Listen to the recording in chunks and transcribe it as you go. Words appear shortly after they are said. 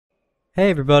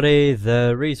Hey everybody,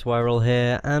 the Reswiral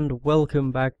here, and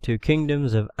welcome back to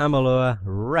Kingdoms of Amalur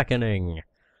Reckoning.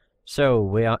 So,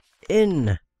 we are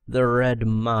in the Red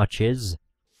Marches,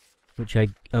 which I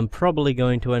am probably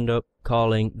going to end up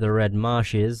calling the Red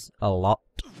Marshes a lot,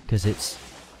 because it's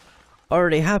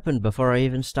already happened before I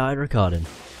even started recording.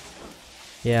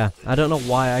 Yeah, I don't know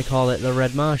why I call it the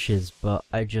Red Marshes, but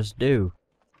I just do.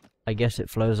 I guess it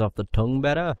flows off the tongue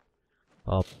better,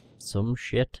 or some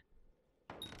shit.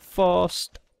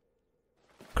 Forced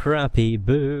crappy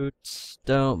boots.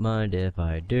 Don't mind if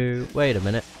I do. Wait a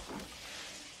minute.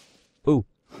 Ooh.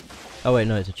 Oh wait,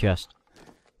 no, it's a chest.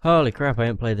 Holy crap, I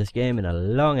haven't played this game in a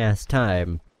long ass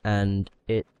time. And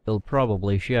it'll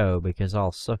probably show because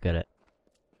I'll suck at it.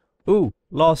 Ooh,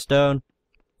 law stone.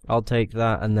 I'll take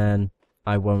that and then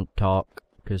I won't talk,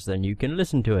 because then you can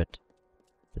listen to it.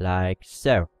 Like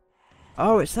so.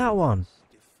 Oh, it's that one.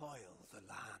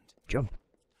 Jump.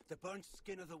 The burnt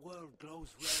skin of the world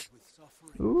glows red with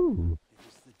suffering. Ooh. It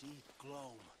is the deep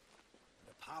gloam.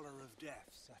 The pallor of death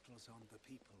settles on the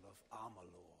people of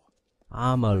Amalur.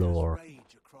 Amalur. There's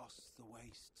rage across the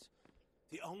wastes.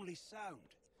 The only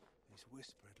sound is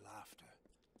whispered laughter.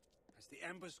 As the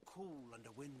embers cool and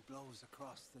the wind blows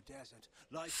across the desert,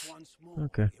 life once more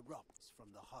erupts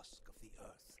from the husk of the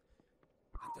earth.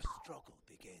 And the struggle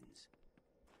begins.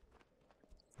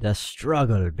 The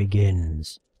struggle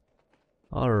begins.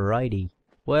 Alrighty,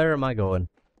 where am I going?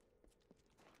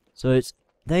 So it's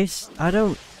I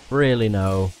don't really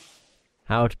know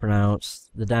how to pronounce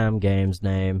the damn game's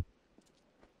name.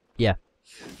 Yeah,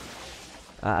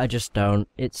 I just don't.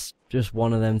 It's just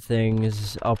one of them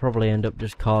things. I'll probably end up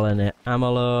just calling it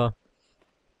Amalur,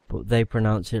 but they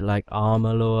pronounce it like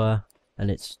Armalur, and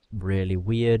it's really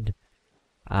weird.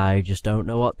 I just don't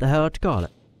know what the hell to call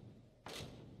it.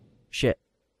 Shit,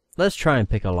 let's try and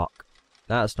pick a lock.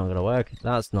 That's not gonna work.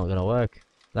 That's not gonna work.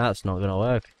 That's not gonna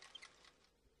work.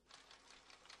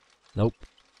 Nope.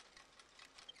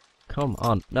 Come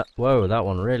on. No. Whoa, that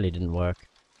one really didn't work.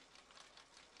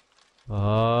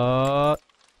 Oh.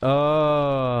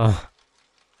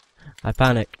 I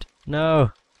panicked.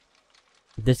 No.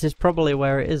 This is probably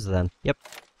where it is then. Yep.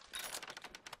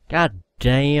 God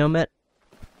damn it.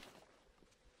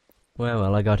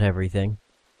 Well, I got everything.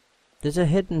 There's a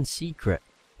hidden secret.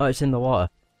 Oh, it's in the water.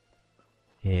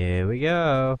 Here we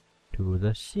go, to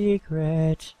the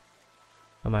secret.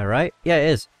 Am I right? Yeah, it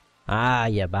is. Ah,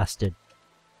 you bastard.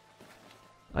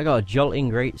 I got a jolting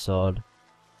greatsword.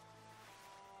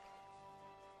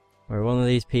 Where one of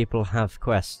these people have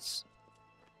quests.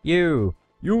 You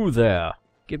there,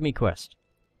 give me quest.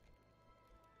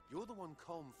 You're the one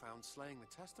Colm found slaying the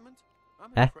Testament?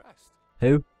 I'm impressed.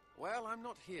 Who? Well, I'm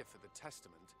not here for the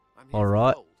Testament. I'm here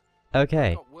Alright. for gold. Okay.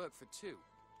 I've got work for two.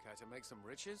 Care to make some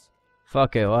riches?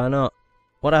 Fuck it, why not?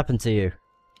 What happened to you?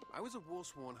 I was a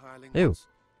war-sworn hireling Ew. once.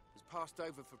 Was passed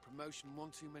over for promotion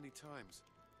one too many times.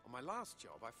 On my last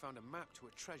job, I found a map to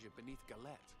a treasure beneath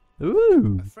Galette.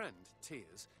 Ooh. A friend,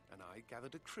 Tears, and I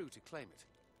gathered a crew to claim it.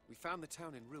 We found the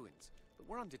town in ruins, but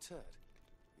we're undeterred.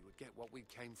 We would get what we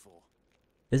came for.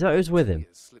 Is that who's with him?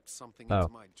 Tears slipped something into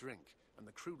my drink, and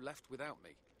the crew left without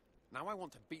me. Now I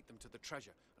want to beat them to the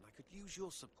treasure, and I could use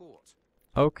your support.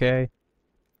 Okay.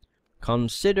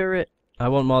 Consider it. I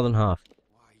want more than half.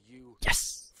 Why, you...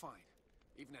 Yes! Fine.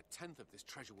 Even a tenth of this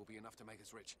treasure will be enough to make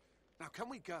us rich. Now, can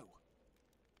we go?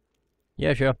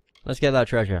 Yeah, sure. Let's get that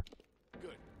treasure.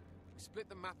 Good. We split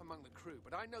the map among the crew,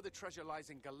 but I know the treasure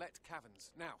lies in Galette Caverns.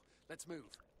 Now, let's move.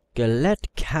 Galette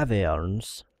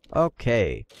Caverns?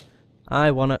 Okay.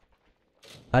 I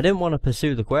didn't want to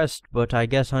pursue the quest, but I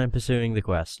guess I'm pursuing the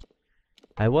quest.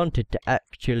 I wanted to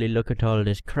actually look at all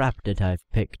this crap that I've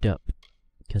picked up,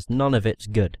 because none of it's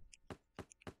good.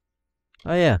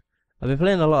 Oh yeah, I've been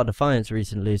playing a lot of Defiance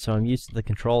recently, so I'm used to the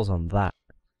controls on that.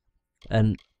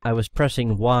 And I was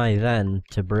pressing Y then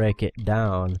to break it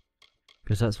down,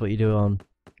 because that's what you do on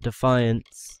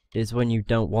Defiance, is when you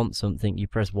don't want something, you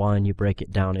press Y and you break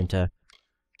it down into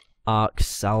arc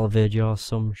salvage or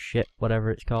some shit, whatever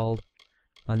it's called,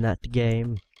 on that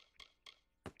game.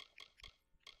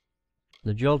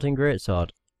 The Jolting Greatsword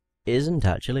isn't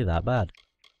actually that bad.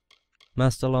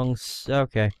 Master Longs,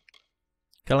 okay.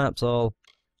 Collapse all.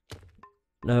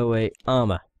 No, wait,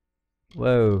 armor.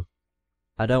 Whoa.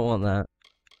 I don't want that.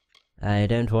 I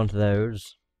don't want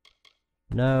those.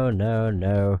 No, no,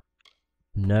 no.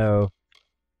 No.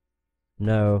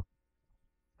 No.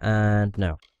 And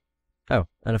no. Oh,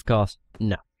 and of course,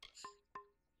 no.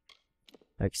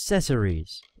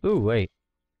 Accessories. Ooh, wait.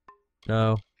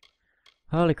 No.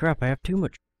 Holy crap, I have too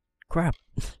much crap.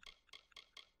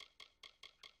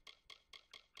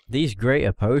 These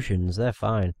greater potions, they're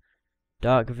fine.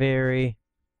 Dark Veery.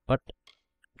 What?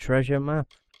 treasure map.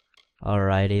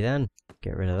 Alrighty then.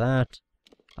 Get rid of that.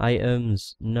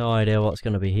 Items. No idea what's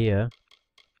going to be here.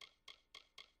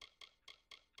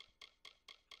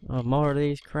 Oh, more of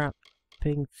these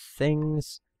crapping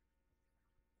things.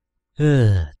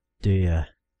 Ugh, dear.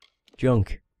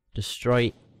 Junk.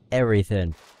 Destroy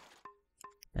everything.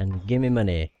 And give me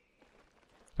money.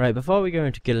 Right, before we go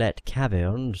into Galette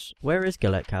Caverns, where is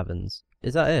Galette Caverns?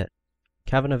 Is that it?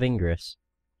 Cavern of Ingress.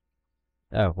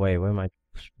 Oh, wait, where am I?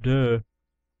 Duh.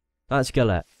 That's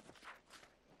Galette.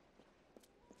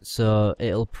 So,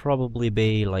 it'll probably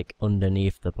be, like,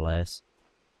 underneath the place.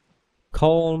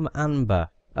 Calm Amber.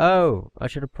 Oh, I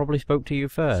should have probably spoke to you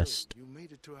first. So, you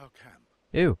made it to our camp.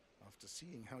 Ew. After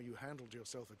seeing how you handled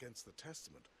yourself against the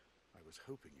Testament, I was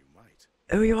hoping you might.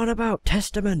 Who are you on about?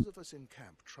 Testament? Those of us in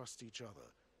camp trust each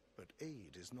other, but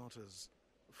aid is not as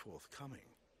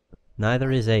forthcoming.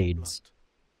 Neither is AIDS.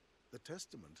 The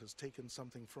Testament has taken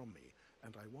something from me,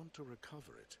 and I want to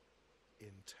recover it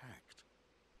intact.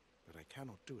 But I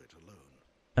cannot do it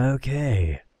alone.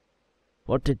 Okay.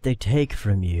 What did they take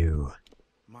from you?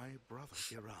 My brother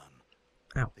Iran.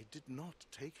 Ow. They did not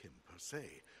take him per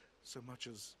se, so much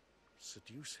as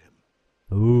seduce him.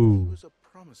 Ooh. He was a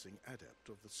promising adept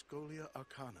of the Scholia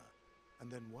Arcana,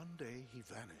 and then one day he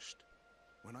vanished.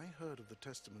 When I heard of the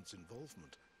Testament's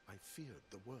involvement, I feared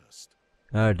the worst.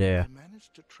 Oh dear. I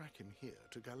managed to track him here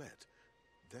to Galette.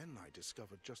 Then I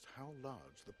discovered just how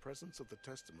large the presence of the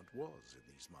Testament was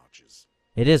in these marches.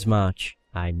 It is March.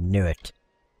 I knew it.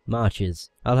 Marches.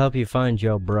 I'll help you find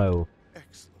your bro.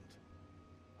 Excellent.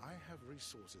 I have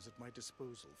resources at my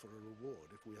disposal for a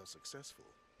reward if we are successful.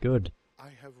 Good.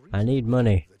 I need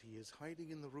money. That he is hiding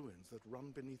in the ruins that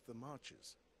run beneath the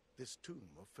marches. This tomb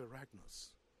of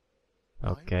Ferragnus.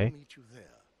 Okay. I will meet you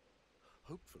there.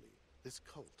 Hopefully, this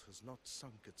cult has not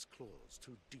sunk its claws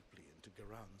too deeply into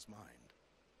Garan's mind.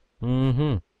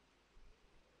 Mm-hmm.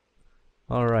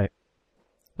 Alright.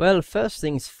 Well, first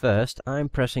things first, I'm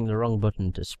pressing the wrong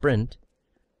button to sprint.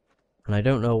 And I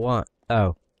don't know what.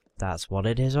 Oh, that's what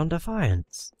it is on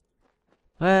Defiance.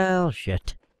 Well,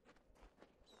 shit.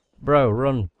 Bro,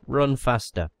 run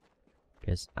faster.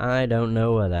 Because I don't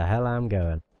know where the hell I'm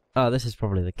going. Oh, this is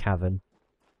probably the cavern.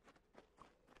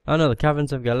 Oh no, the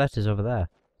caverns of Galette is over there.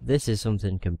 This is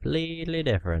something completely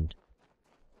different.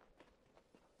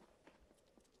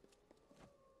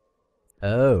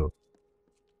 Oh.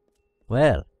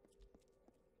 Well.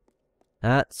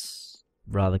 That's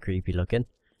rather creepy looking.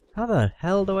 How the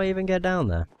hell do I even get down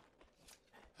there?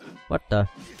 What the?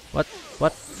 What?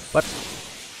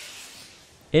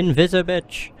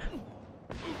 Invisibitch!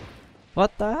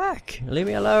 What the heck? Leave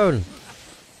me alone!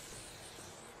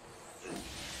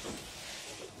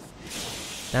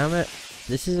 Damn it.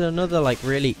 This is another, like,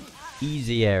 really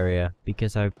easy area,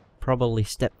 because I probably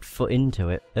stepped foot into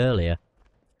it earlier.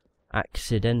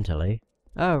 Accidentally.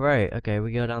 Oh, right, okay,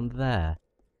 we go down there.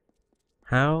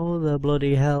 How the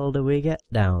bloody hell do we get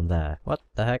down there? What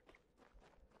the heck?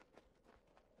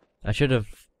 I should have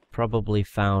probably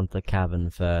found the cavern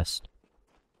first.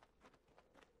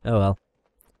 Oh well.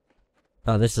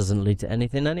 Oh, this doesn't lead to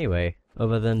anything anyway,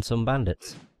 other than some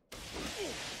bandits.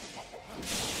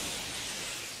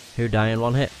 Who die in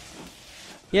one hit?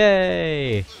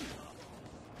 Yay! I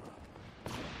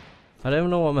don't even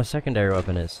know what my secondary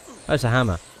weapon is. Oh, it's a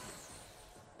hammer.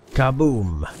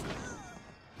 Kaboom!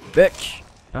 Bitch!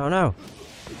 Oh no!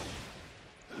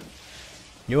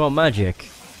 You want magic?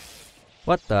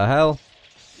 What the hell?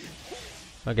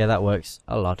 Okay, that works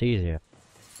a lot easier.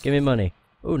 Give me money.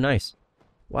 Ooh, nice.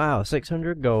 Wow,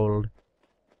 600 gold.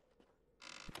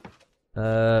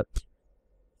 No.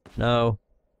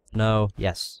 No,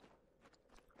 yes.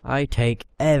 I take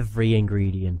every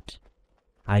ingredient.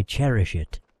 I cherish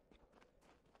it.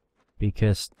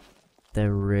 Because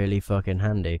they're really fucking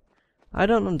handy. I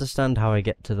don't understand how I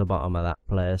get to the bottom of that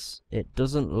place. It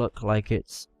doesn't look like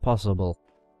it's possible.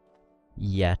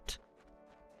 Yet.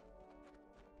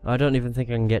 I don't even think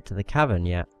I can get to the cavern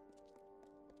yet.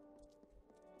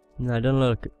 No, I don't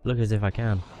look as if I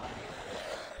can.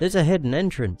 There's a hidden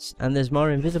entrance, and there's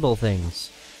more invisible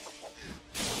things.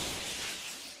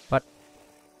 What?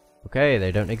 Okay,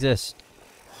 they don't exist.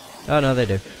 Oh no, they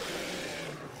do.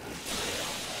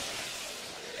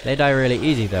 They die really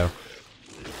easy though.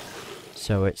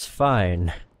 So it's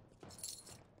fine.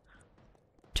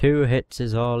 2 hits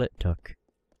is all it took.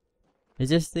 Is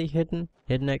this the hidden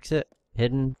exit?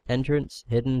 Hidden entrance?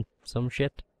 Hidden some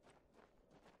shit?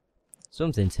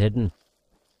 Something's hidden.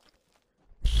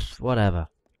 Pfft, whatever.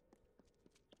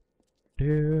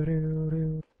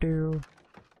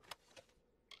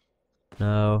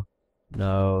 No.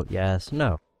 No. Yes.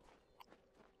 No.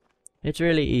 It's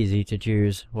really easy to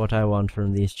choose what I want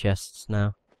from these chests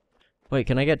now. Wait,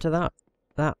 can I get to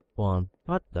that one?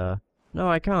 What the? No,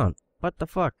 I can't. What the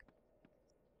fuck?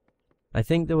 I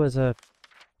think there was a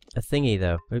thingy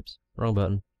though. Oops, wrong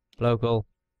button. Local.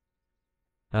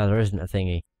 Ah, there isn't a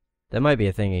thingy. There might be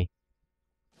a thingy.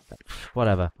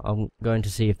 Whatever, I'm going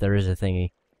to see if there is a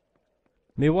thingy.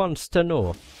 Me wants to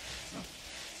know.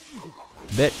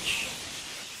 Bitch.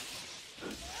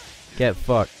 Get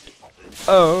fucked.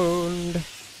 Owned.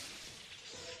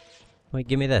 Wait,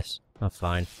 give me this. Oh,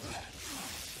 fine.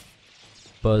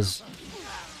 Buzz.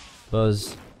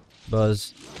 Buzz.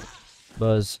 Buzz.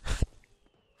 Buzz.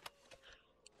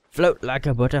 Float like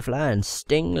a butterfly and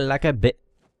sting like a bit.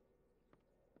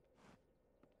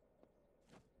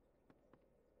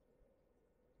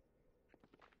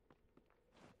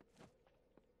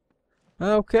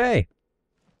 Okay.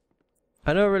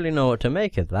 I don't really know what to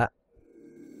make of that.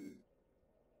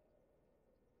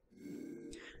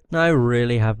 I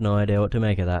really have no idea what to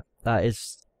make of that. That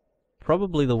is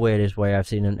probably the weirdest way I've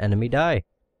seen an enemy die.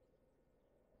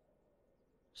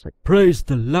 It's like, praise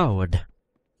the Lord.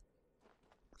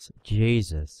 It's like,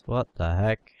 Jesus, what the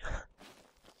heck?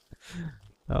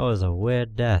 That was a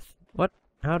weird death. What?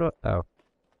 How do I... Oh.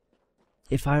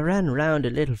 If I ran round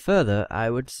a little further, I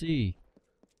would see.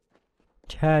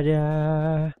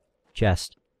 Ta-da!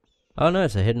 Chest. Oh no,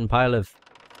 it's a hidden pile of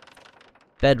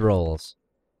bedrolls.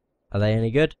 Are they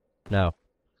any good? No.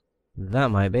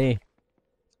 That might be.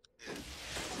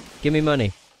 Give me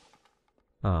money.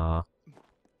 Ah.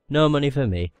 No money for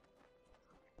me.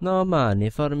 No money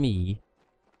for me.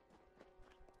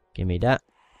 Give me that.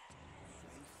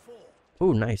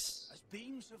 Ooh, nice. As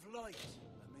beams of light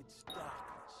amidst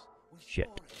darkness, we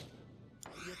Shit.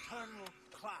 the eternal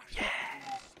clash between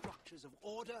structures of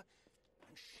order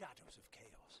and shadows of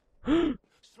chaos.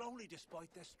 Slowly,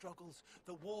 despite their struggles,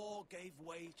 the war gave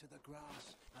way to the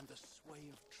grass and the sway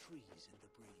of trees in the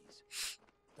breeze.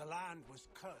 The land was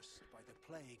cursed by the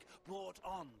plague brought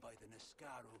on by the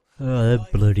Niskaru. Oh, the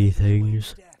Life bloody gave way to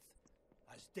things. Death,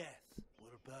 as death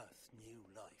will birth new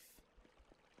life.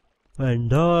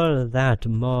 And all that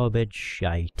morbid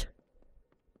shite.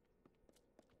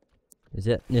 Is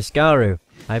it Niskaru?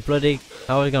 I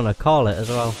was gonna call it as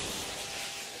well.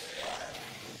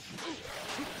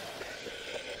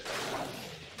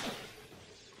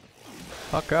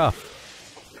 Fuck off.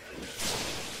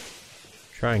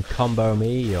 Try and combo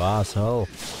me, you asshole.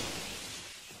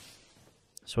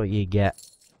 That's what you get.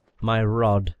 My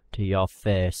rod to your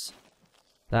face.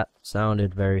 That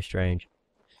sounded very strange.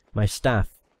 My staff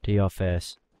to your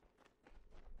face.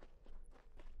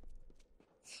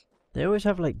 They always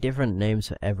have like different names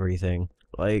for everything.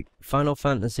 Like Final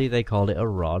Fantasy, they called it a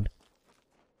rod.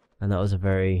 And that was a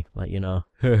very, like, you know,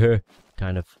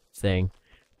 kind of thing.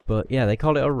 But yeah, they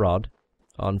call it a rod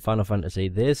on Final Fantasy.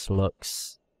 This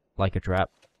looks like a trap.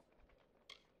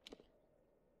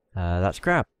 That's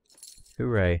crap.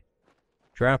 Hooray.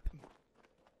 Trap?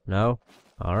 No?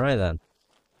 Alright then.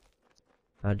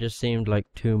 That just seemed like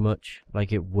too much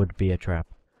like it would be a trap.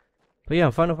 But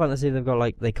yeah, Final Fantasy, they've got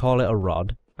like, they call it a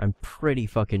rod. I'm pretty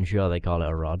fucking sure they call it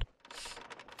a rod.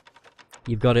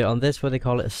 You've got it on this where they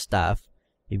call it a staff.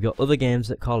 You've got other games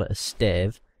that call it a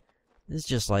stave. It's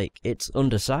just like, it's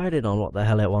undecided on what the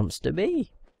hell it wants to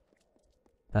be.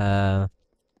 Right,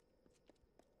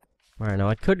 now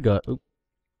I could go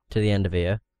to the end of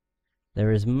here.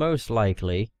 There is most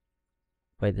likely...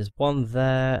 Wait, there's one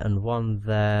there, and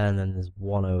then there's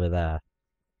one over there.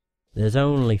 There's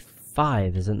only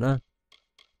 5, isn't there?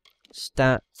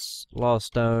 Stats, lost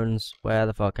stones, where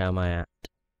the fuck am I at?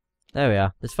 There we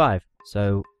are, there's 5.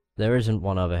 So, there isn't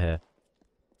one over here.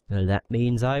 Well, that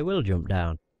means I will jump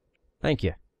down. Thank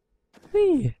you.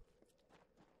 Whee!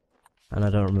 And I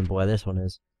don't remember where this one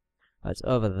is. Oh, it's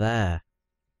over there.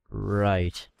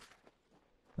 Right.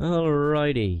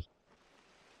 Alrighty.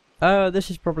 Oh, this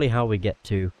is probably how we get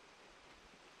to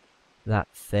that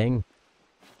thing.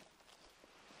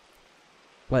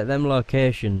 Like them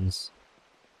locations.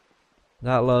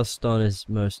 That lost stone is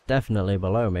most definitely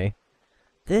below me.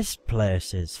 This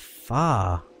place is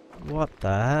far. What the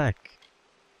heck?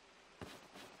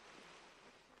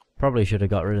 Probably should have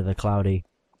got rid of the cloudy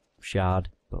shard,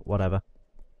 but whatever.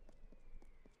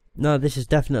 No, this is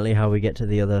definitely how we get to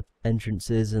the other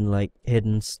entrances and like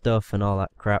hidden stuff and all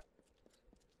that crap.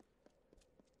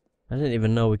 I didn't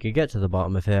even know we could get to the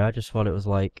bottom of here. I just thought it was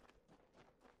like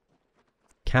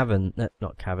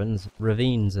not caverns,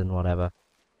 ravines and whatever.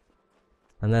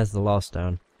 And there's the lost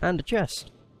stone and a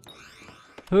chest.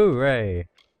 Hooray!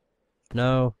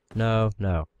 No, no,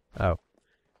 no. Oh,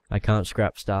 I can't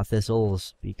scrap star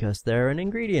thistles because they're an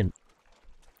ingredient.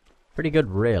 Pretty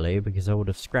good, really, because I would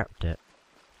have scrapped it.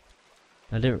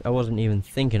 I wasn't even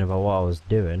thinking about what I was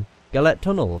doing. Galette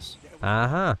tunnels.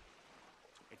 Aha.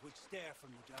 It would stare from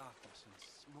the darkness and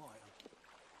smile.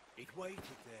 It waited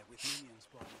there with minions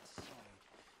by its side.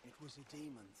 It was a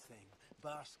demon thing,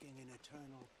 basking in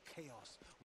eternal chaos,